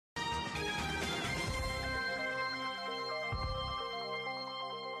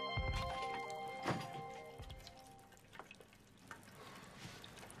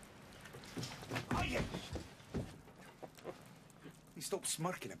stop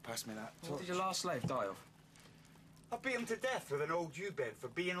smirking and pass me that torch. What did your last slave die of? I beat him to death with an old U-bend for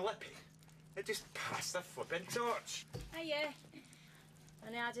being lippy. It just passed the flipping torch. Hiya.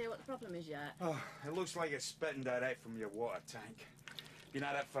 Any idea what the problem is yet? Oh, it looks like it's spitting direct from your water tank. Been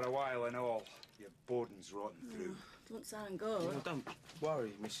at it for a while and all. Your boarding's rotting through. Don't sound good. Well, don't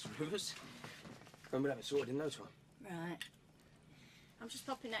worry, Mrs. Rivers. We'll have it sorted in no time. Right. I'm just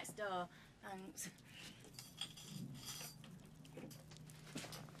popping next door. Thanks.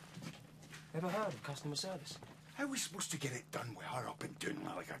 Ever heard of customer service? How are we supposed to get it done with her up and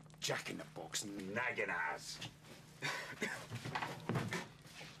down like a jack-in-the-box nagging at us?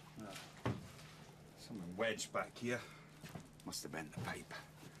 Something wedged back here. Must have been the pipe.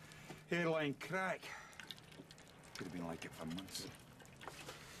 Hairline crack. Could have been like it for months.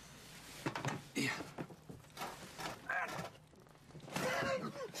 Here.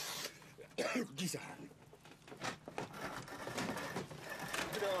 Give a hand.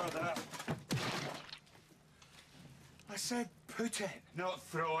 Put that. I said put it, not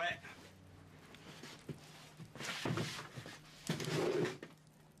throw it.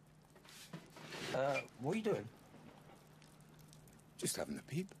 What are you doing? Just having a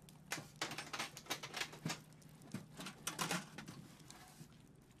peep.